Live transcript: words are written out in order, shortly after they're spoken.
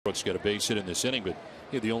Brooks got a base hit in this inning, but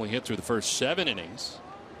he had the only hit through the first 7 innings.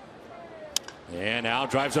 And now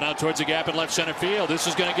drives it out towards the gap in left center field. This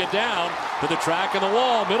is going to get down to the track of the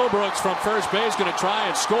wall. Middlebrooks from first base going to try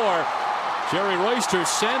and score. Jerry Royster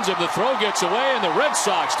sends him. The throw gets away, and the Red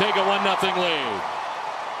Sox take a 1-0 lead.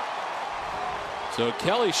 So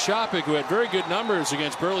Kelly Shoppach, who had very good numbers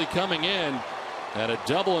against Burley coming in, had a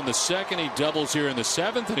double in the second. He doubles here in the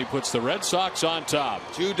 7th, and he puts the Red Sox on top.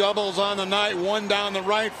 2 doubles on the night, 1 down the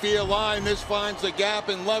right field line. This finds the gap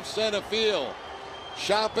in left center field.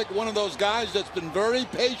 Shoppach, one of those guys that's been very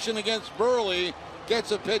patient against Burley,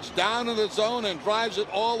 gets a pitch down in the zone and drives it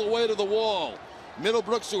all the way to the wall.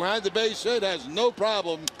 Middlebrooks, who had the base hit, has no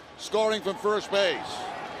problem scoring from first base.